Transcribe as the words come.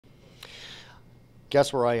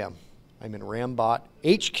guess where I am? I'm in Rambot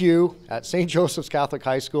HQ at St. Joseph's Catholic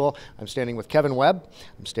High School. I'm standing with Kevin Webb.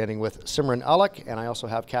 I'm standing with Simran Alec, and I also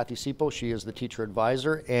have Kathy Sipo. She is the teacher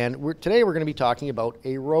advisor. And today we're going to be talking about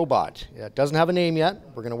a robot. It doesn't have a name yet.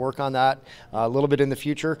 We're going to work on that a little bit in the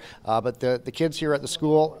future. But the kids here at the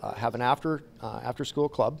school have an after-school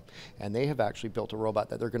club, and they have actually built a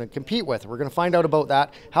robot that they're going to compete with. We're going to find out about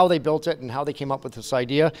that, how they built it, and how they came up with this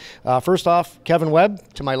idea. First off, Kevin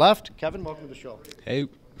Webb to my left. Kevin, welcome to the show. Hey.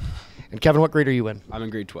 And Kevin, what grade are you in? I'm in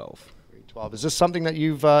grade 12. Grade 12. Is this something that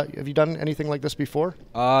have you done anything like this before?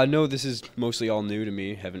 No, this is mostly all new to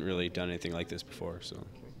me. Haven't really done anything like this before. So.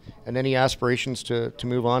 And any aspirations to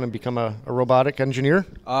move on and become a robotic engineer?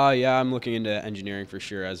 Yeah, I'm looking into engineering for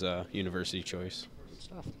sure as a university choice. Good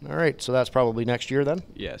stuff. All right, so that's probably next year then?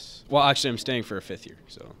 Yes. Well, actually, I'm staying for a 5th year,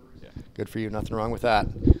 so yeah. Good for you. Nothing wrong with that.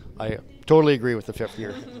 I totally agree with the 5th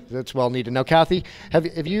year. That's well needed. Now, Kathy,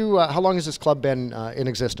 have you? How long has this club been in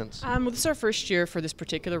existence? Well, this is our first year for this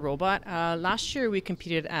particular robot. Last year, we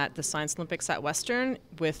competed at the Science Olympics at Western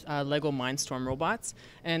with Lego Mindstorm robots,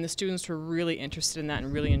 and the students were really interested in that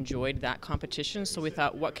and really enjoyed that competition. So we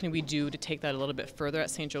thought, what can we do to take that a little bit further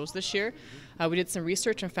at St. Joe's this year? We did some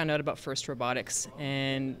research and found out about First Robotics,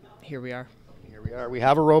 and here we are. We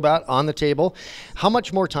have a robot on the table. How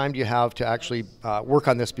much more time do you have to actually work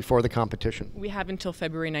on this before the competition? We have until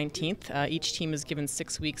February 19th. Each team is given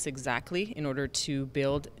 6 weeks exactly in order to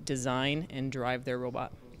build, design, and drive their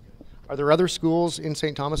robot. Are there other schools in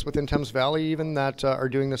St. Thomas within Thames Valley even that are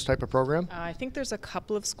doing this type of program? I think there's a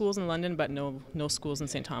couple of schools in London, but no schools in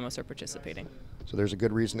St. Thomas are participating. So there's a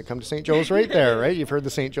good reason to come to St. Joe's right there, right? You've heard the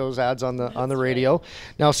St. Joe's ads on the radio. Right.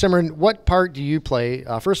 Now, Simran, what part do you play?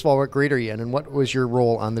 First of all, what grade are you in, and what was your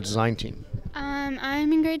role on the design team?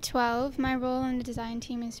 I'm in grade 12. My role on the design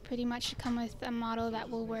team is pretty much to come with a model that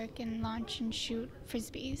will work and launch and shoot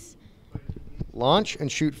frisbees. Launch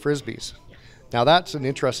and shoot frisbees. Now that's an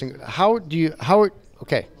interesting.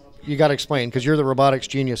 Okay, you got to explain because you're the robotics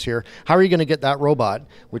genius here. How are you going to get that robot,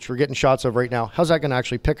 which we're getting shots of right now? How's that going to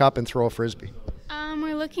actually pick up and throw a frisbee?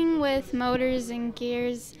 We're looking with motors and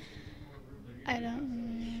gears.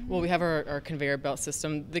 Well, we have our conveyor belt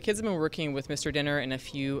system. The kids have been working with Mr. Dinner and a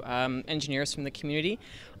few engineers from the community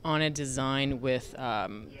on a design with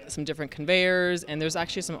some different conveyors, and there's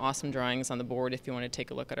actually some awesome drawings on the board if you want to take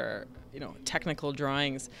a look at our technical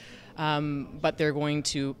drawings. But they're going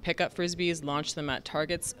to pick up frisbees, launch them at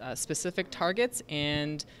targets, specific targets,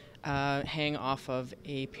 and hang off of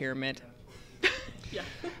a pyramid. Yeah.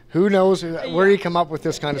 Who knows where you come up with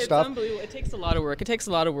this kind of stuff? It's unbelievable. It takes a lot of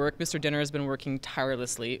work. Mr. Dinner has been working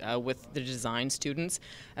tirelessly with the design students,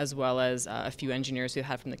 as well as a few engineers we've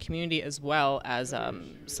had from the community, as well as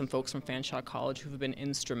some folks from Fanshawe College who have been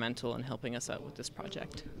instrumental in helping us out with this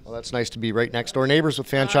project. Well, that's nice to be right next door neighbors with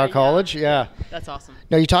Fanshawe College. Yeah. That's awesome.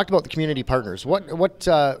 Now, you talked about the community partners.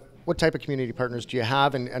 What type of community partners do you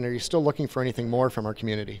have, and are you still looking for anything more from our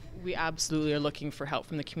community? We absolutely are looking for help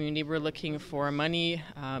from the community. We're looking for money,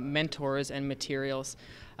 mentors, and materials.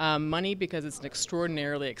 Money, because it's an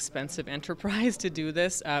extraordinarily expensive enterprise to do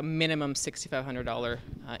this, minimum $6,500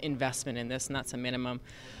 investment in this, and that's a minimum.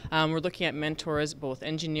 We're looking at mentors, both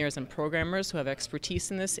engineers and programmers who have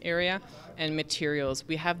expertise in this area, and materials.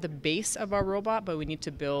 We have the base of our robot, but we need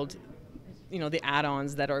to build the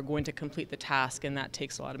add-ons that are going to complete the task, and that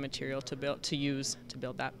takes a lot of material to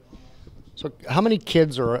build that. So how many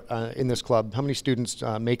kids are in this club? How many students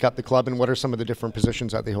make up the club, and what are some of the different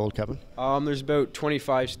positions that they hold, Kevin? There's about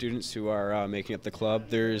 25 students who are making up the club.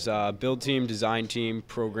 There's build team, design team,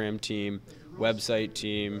 program team, website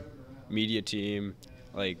team, media team,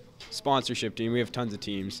 sponsorship team. We have tons of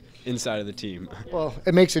teams inside of the team. Well,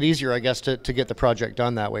 it makes it easier, I guess, to get the project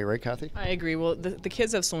done that way, right, Kathy? I agree. Well, the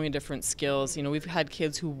kids have so many different skills. We've had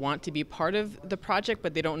kids who want to be part of the project,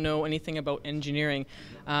 but they don't know anything about engineering.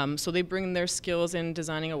 So they bring their skills in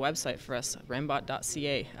designing a website for us.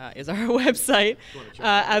 Rambot.ca is our website.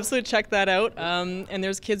 Absolutely check that out. And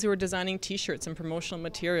there's kids who are designing T-shirts and promotional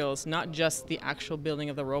materials, not just the actual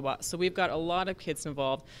building of the robot. So we've got a lot of kids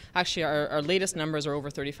involved. Actually, our latest numbers are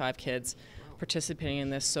over 35 kids participating in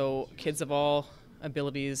this, so kids of all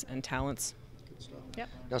abilities and talents. Yep.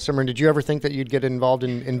 Now, Simran, did you ever think that you'd get involved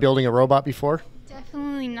in building a robot before?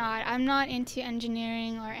 Definitely not. I'm not into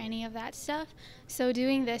engineering or any of that stuff, so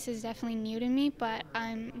doing this is definitely new to me, but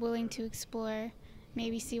I'm willing to explore,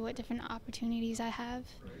 maybe see what different opportunities I have.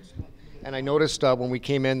 And I noticed when we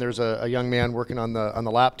came in, there's a young man working on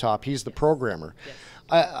the laptop. He's the programmer.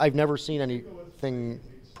 Yes. I've never seen anything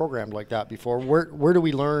programmed like that before. Where do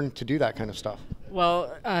we learn to do that kind of stuff?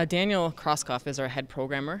 Well, Daniel Kroskoff is our head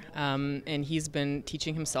programmer, and he's been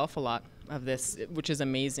teaching himself a lot. of this, which is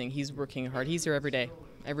amazing. He's working hard. He's here every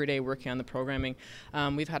day working on the programming.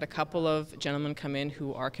 We've had a couple of gentlemen come in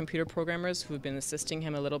who are computer programmers who have been assisting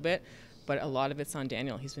him a little bit, but a lot of it's on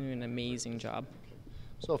Daniel. He's been doing an amazing job.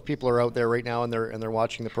 So if people are out there right now and they're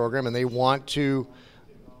watching the program and they want to,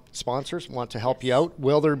 sponsors want to help you out,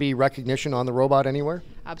 will there be recognition on the robot anywhere?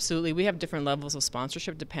 Absolutely. We have different levels of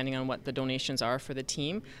sponsorship depending on what the donations are for the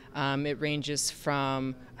team. It ranges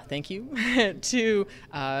from thank you to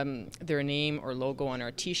their name or logo on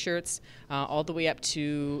our t-shirts, all the way up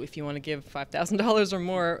to if you want to give $5,000 or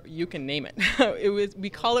more, you can name it.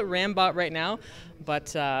 We call it Rambot right now,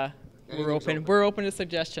 but we're open to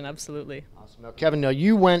suggestion, absolutely. Now, Kevin, now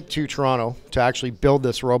you went to Toronto to actually build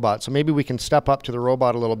this robot, so maybe we can step up to the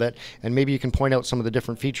robot a little bit, and maybe you can point out some of the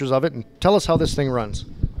different features of it, and tell us how this thing runs.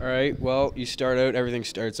 All right, well, everything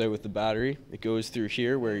starts out with the battery. It goes through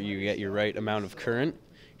here where you get your right amount of current.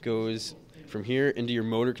 It goes from here into your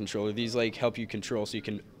motor controller. These help you control so you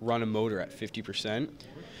can run a motor at 50%.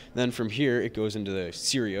 Then from here, it goes into the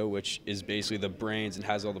Stereo, which is basically the brains and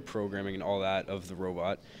has all the programming and all that of the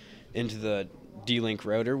robot, into the D-Link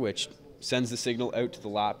router, which sends the signal out to the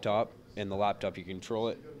laptop, and the laptop you control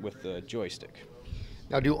it with the joystick.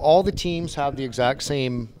 Now, do all the teams have the exact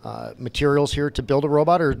same materials here to build a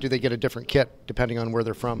robot, or do they get a different kit depending on where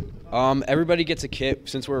they're from? Everybody gets a kit.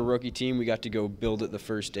 Since we're a rookie team, we got to go build it the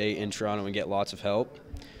first day in Toronto and get lots of help.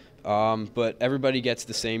 But everybody gets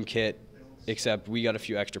the same kit, except we got a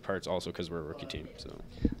few extra parts also because we're a rookie team. So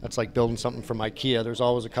that's like building something from IKEA. There's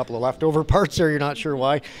always a couple of leftover parts there. You're not sure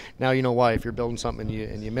why. Now you know why. If you're building something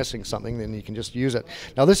and you're missing something, then you can just use it.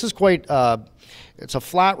 Now this is quite. It's a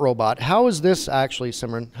flat robot. How is this actually,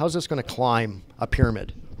 Simran? How is this going to climb a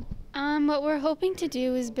pyramid? What we're hoping to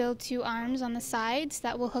do is build 2 arms on the sides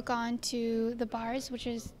that will hook on to the bars, which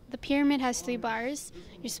is the pyramid has 3 bars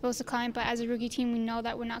you're supposed to climb, but as a rookie team we know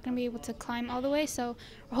that we're not going to be able to climb all the way, so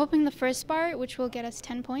we're hoping the first bar, which will get us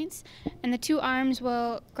 10 points, and the 2 arms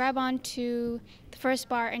will grab onto the first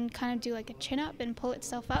bar and kind of do like a chin up and pull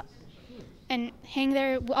itself up and hang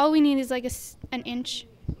there. All we need is like an inch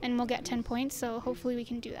and we'll get 10 points, so hopefully we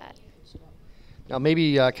can do that. Now,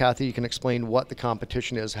 maybe Kathy, you can explain what the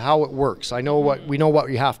competition is, how it works. I know we know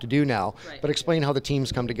what you have to do now, right, but explain how the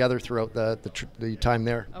teams come together throughout the time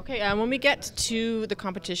there. Okay, when we get to the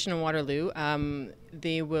competition in Waterloo,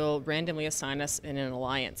 they will randomly assign us in an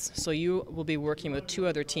alliance. So you will be working with 2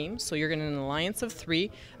 other teams. So you're in an alliance of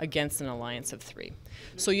 3 against an alliance of 3.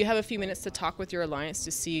 So you have a few minutes to talk with your alliance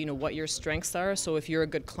to see, what your strengths are. So if you're a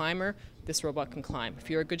good climber, this robot can climb.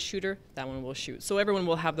 If you're a good shooter, that one will shoot. So everyone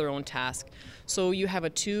will have their own task. So you have a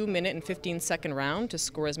 2-minute and 15-second round to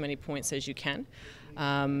score as many points as you can.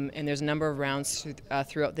 And there's a number of rounds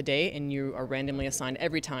throughout the day, and you are randomly assigned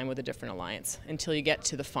every time with a different alliance until you get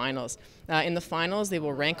to the finals. In the finals, they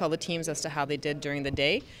will rank all the teams as to how they did during the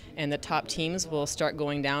day, and the top teams will start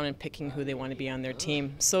going down and picking who they want to be on their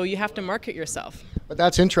team. So you have to market yourself. But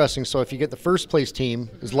that's interesting. So if you get the first place team,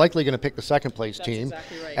 is likely going to pick the second place team.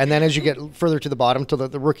 Exactly right. And then as you get further to the bottom, to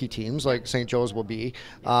the rookie teams, like St. Joe's will be,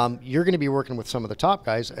 you're going to be working with some of the top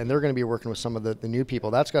guys, and they're going to be working with some of the new people.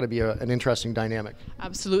 That's got to be an interesting dynamic.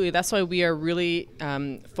 Absolutely. That's why we are really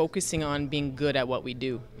focusing on being good at what we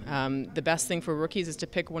do. The best thing for rookies is to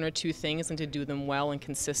pick 1 or 2 things and to do them well and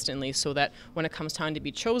consistently so that when it comes time to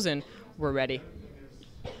be chosen, we're ready.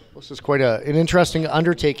 This is quite an interesting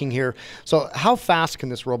undertaking here. So how fast can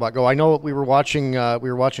this robot go? I know we were watching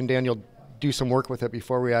Daniel do some work with it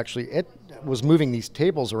before it was moving these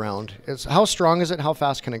tables around. How strong is it? How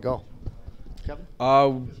fast can it go? Kevin?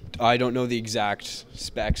 I don't know the exact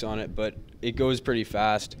specs on it, but it goes pretty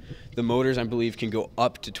fast. The motors, I believe, can go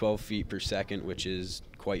up to 12 feet per second, which is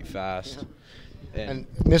quite fast. Yeah. And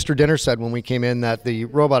Mr. Dinner said when we came in that the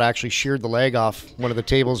robot actually sheared the leg off one of the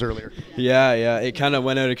tables earlier. Yeah, it kind of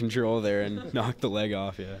went out of control there and knocked the leg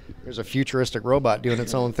off, yeah. There's a futuristic robot doing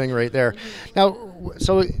its own thing right there. Now,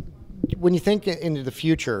 so when you think into the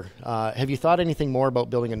future, have you thought anything more about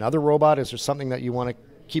building another robot? Is there something that you want to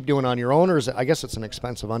keep doing on your own, or I guess it's an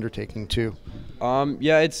expensive undertaking too?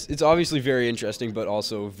 Yeah, it's obviously very interesting, but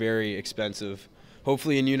also very expensive.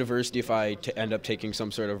 Hopefully in university, if I end up taking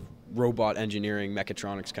some sort of robot engineering,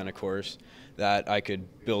 mechatronics kind of course, that I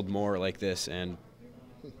could build more like this. And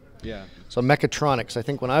yeah. So mechatronics. I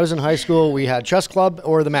think when I was in high school, we had chess club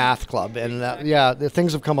or the math club, and the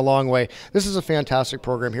things have come a long way. This is a fantastic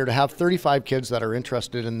program here to have 35 kids that are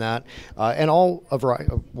interested in that, and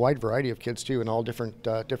a wide variety of kids too, and all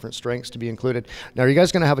different strengths to be included. Now, are you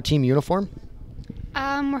guys going to have a team uniform?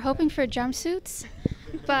 We're hoping for jumpsuits,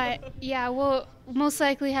 but yeah, we'll most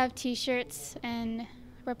likely have T-shirts and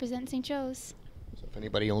represent St. Joe's. So if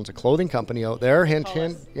anybody owns a clothing company out there, hint, Call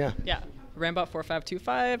us. yeah. Yeah.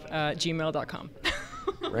 Rambot4525 gmail.com.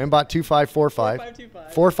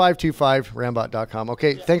 Rambot2545. 4525 Rambot.com.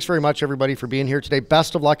 Okay, thanks very much, everybody, for being here today.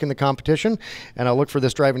 Best of luck in the competition, and I'll look for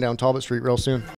this driving down Talbot Street real soon.